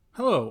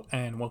Hello,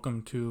 and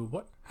welcome to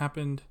What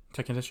Happened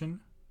Tech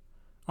Edition.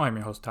 I'm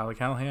your host, Tyler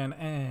Callahan,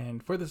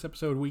 and for this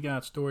episode, we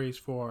got stories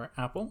for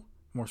Apple,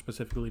 more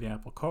specifically the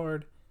Apple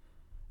Card,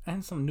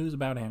 and some news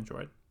about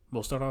Android.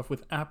 We'll start off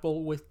with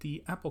Apple, with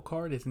the Apple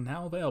Card is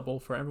now available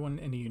for everyone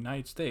in the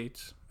United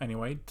States,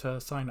 anyway,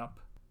 to sign up.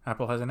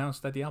 Apple has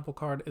announced that the Apple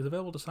Card is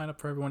available to sign up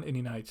for everyone in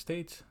the United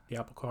States. The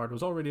Apple Card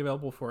was already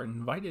available for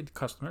invited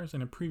customers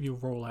in a preview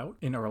rollout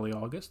in early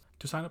August.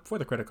 To sign up for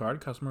the credit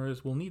card,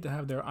 customers will need to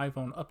have their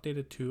iPhone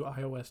updated to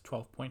iOS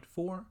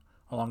 12.4.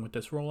 Along with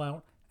this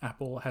rollout,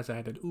 Apple has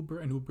added Uber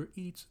and Uber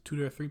Eats to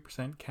their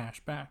 3% cash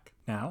back.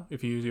 Now,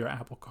 if you use your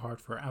Apple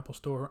Card for Apple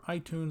Store,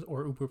 iTunes,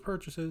 or Uber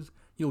purchases,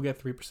 you'll get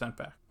 3%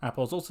 back.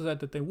 Apple has also said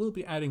that they will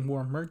be adding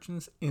more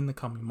merchants in the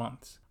coming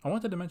months. I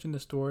wanted to mention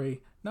this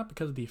story not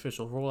because of the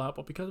official rollout,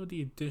 but because of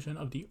the addition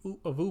of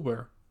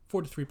Uber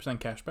for the 3%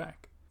 cash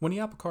back. When the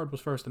Apple Card was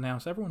first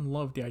announced, everyone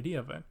loved the idea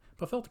of it,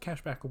 but felt the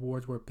cashback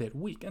rewards were a bit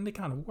weak, and they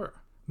kind of were.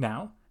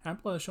 Now,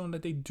 Apple has shown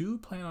that they do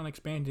plan on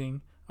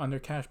expanding on their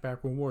cashback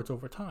rewards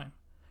over time.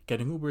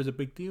 Getting Uber is a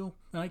big deal,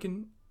 and I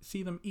can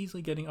see them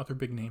easily getting other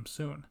big names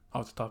soon.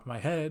 Off the top of my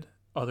head,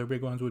 other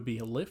big ones would be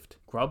Lyft,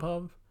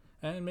 Grubhub,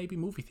 and maybe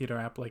movie theater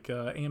app like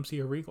AMC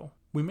or Regal.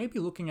 We may be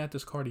looking at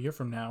this card a year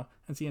from now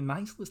and see a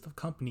nice list of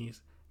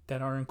companies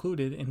that are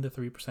included in the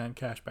 3%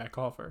 cashback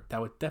offer.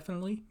 That would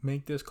definitely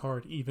make this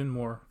card even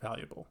more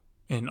valuable.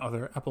 In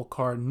other Apple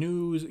Card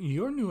news,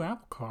 your new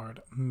Apple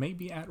Card may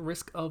be at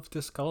risk of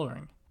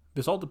discoloring.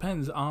 This all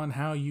depends on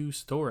how you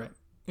store it.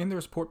 In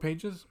their support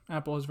pages,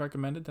 Apple has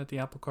recommended that the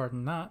Apple Card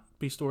not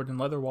be stored in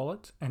leather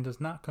wallets and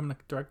does not come in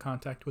direct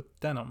contact with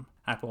denim.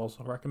 Apple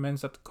also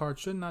recommends that the card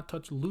should not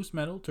touch loose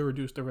metal to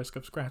reduce the risk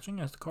of scratching,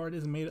 as the card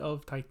is made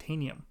of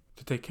titanium.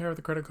 To take care of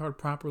the credit card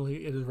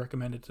properly, it is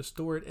recommended to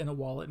store it in a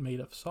wallet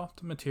made of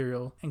soft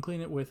material and clean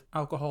it with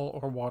alcohol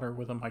or water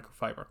with a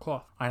microfiber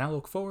cloth. I now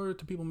look forward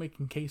to people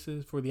making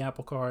cases for the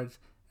Apple Cards,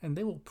 and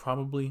they will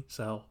probably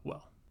sell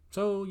well.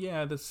 So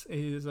yeah, this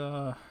is,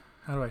 how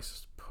do I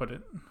put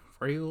it?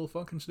 Real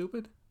fucking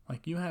stupid.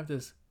 Like, you have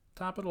this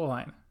top of the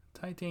line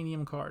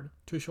titanium card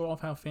to show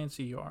off how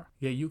fancy you are,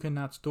 yet you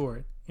cannot store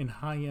it in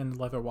high-end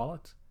leather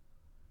wallets.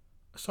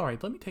 Sorry,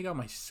 let me take out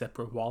my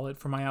separate wallet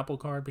for my Apple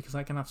Card because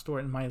I cannot store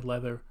it in my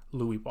leather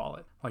Louis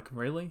wallet. Like,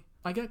 really?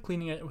 I get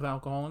cleaning it with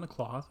alcohol and a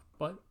cloth,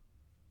 but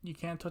you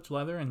can't touch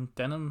leather and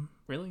denim,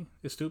 really?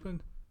 It's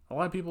stupid. A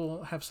lot of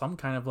people have some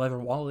kind of leather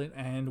wallet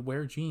and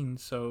wear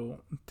jeans,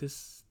 so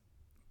this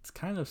is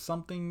kind of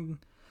something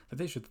that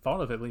they should have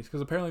thought of at least,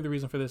 because apparently the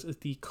reason for this is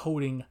the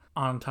coating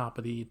on top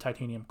of the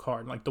titanium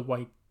card, like the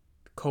white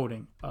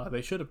coating.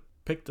 They should have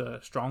picked a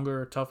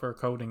stronger, tougher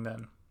coating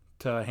then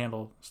to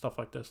handle stuff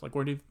like this. Like,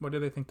 where do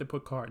they think they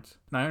put cards?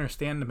 And I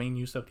understand the main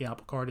use of the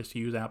Apple Card is to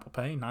use Apple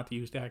Pay, not to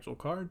use the actual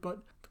card,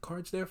 but the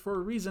card's there for a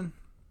reason.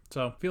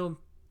 So I feel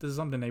this is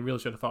something they really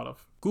should have thought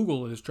of.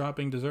 Google is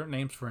dropping dessert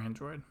names for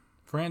Android.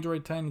 For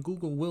Android 10,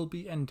 Google will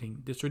be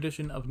ending this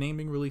tradition of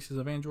naming releases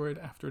of Android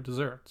after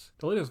desserts.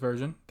 The latest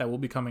version, that will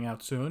be coming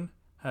out soon,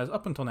 has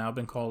up until now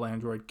been called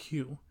Android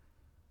Q.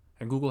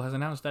 And Google has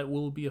announced that it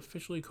will be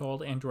officially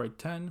called Android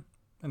 10,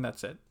 and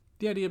that's it.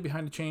 The idea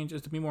behind the change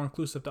is to be more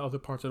inclusive to other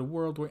parts of the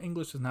world where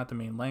English is not the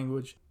main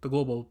language. The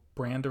global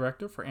brand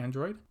director for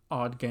Android,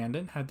 Odd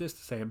Gandon, had this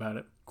to say about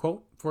it.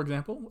 Quote, for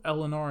example,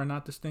 L and R are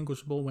not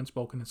distinguishable when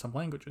spoken in some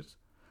languages.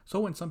 So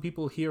when some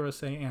people hear us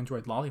say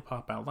Android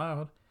Lollipop out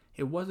loud,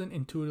 it wasn't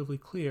intuitively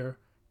clear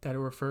that it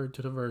referred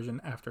to the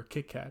version after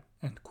KitKat,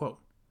 end quote.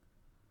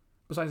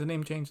 Besides the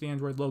name change, the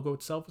Android logo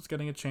itself is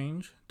getting a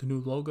change. The new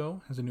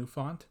logo has a new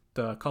font.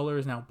 The color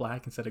is now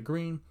black instead of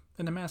green,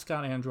 and the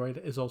mascot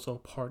Android is also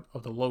part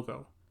of the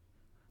logo.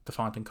 The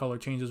font and color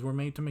changes were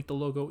made to make the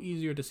logo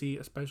easier to see,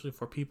 especially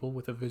for people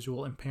with a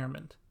visual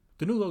impairment.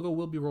 The new logo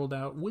will be rolled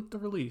out with the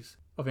release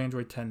of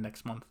Android 10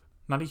 next month.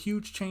 Not a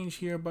huge change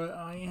here, but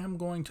I am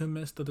going to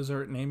miss the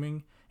dessert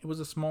naming. It was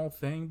a small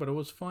thing, but it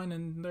was fun,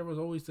 and there was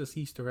always this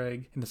Easter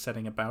egg in the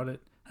setting about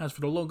it. As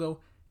for the logo,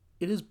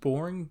 it is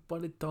boring,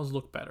 but it does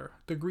look better.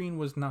 The green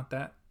was not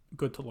that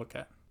good to look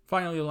at.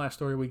 Finally, the last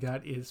story we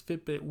got is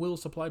Fitbit will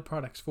supply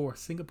products for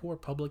Singapore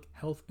Public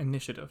Health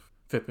Initiative.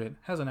 Fitbit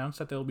has announced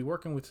that they will be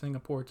working with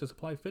Singapore to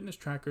supply fitness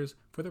trackers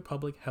for their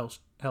public health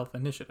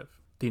initiative.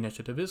 The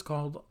initiative is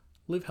called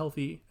Live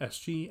Healthy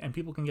SG, and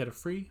people can get a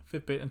free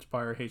Fitbit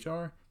Inspire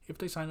HR if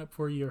they sign up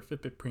for a year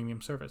Fitbit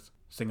Premium service.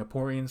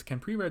 Singaporeans can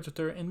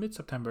pre-register in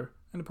mid-September,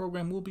 and the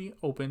program will be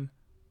open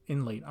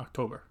in late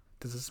October.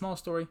 This is a small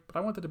story, but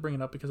I wanted to bring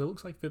it up because it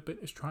looks like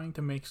Fitbit is trying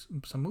to make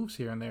some moves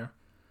here and there,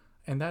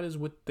 and that is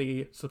with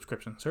the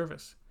subscription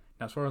service.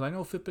 Now, as far as I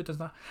know, Fitbit does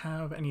not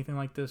have anything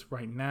like this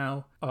right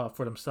now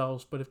for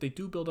themselves, but if they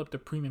do build up the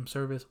premium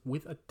service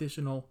with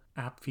additional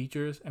app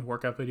features and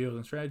workout videos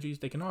and strategies,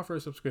 they can offer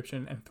a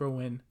subscription and throw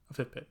in a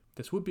Fitbit.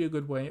 This would be a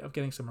good way of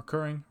getting some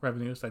recurring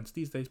revenue, since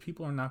these days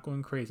people are not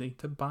going crazy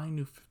to buy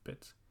new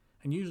Fitbits.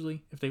 And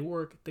usually, if they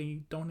work,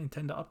 they don't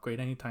intend to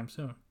upgrade anytime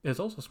soon. It is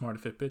also smart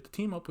of Fitbit to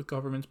team up with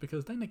governments,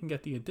 because then they can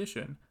get the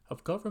addition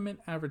of government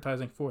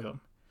advertising for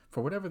them,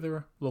 for whatever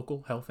their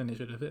local health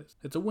initiative is.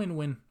 It's a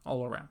win-win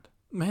all around.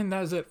 Man,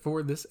 that is it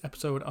for this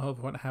episode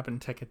of What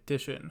Happened Tech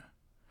Edition.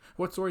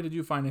 What story did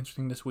you find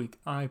interesting this week?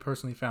 I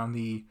personally found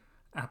the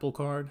Apple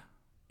Card,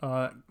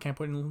 can't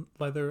put in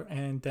leather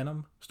and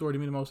denim story to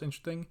be the most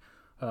interesting.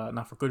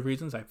 Not for good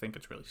reasons. I think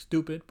it's really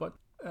stupid, but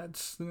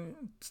it's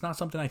not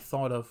something I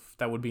thought of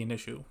that would be an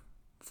issue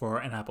for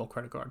an Apple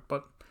credit card.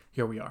 But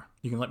here we are.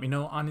 You can let me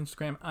know on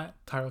Instagram at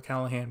Tyler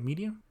Callahan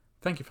Media.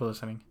 Thank you for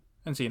listening,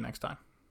 and see you next time.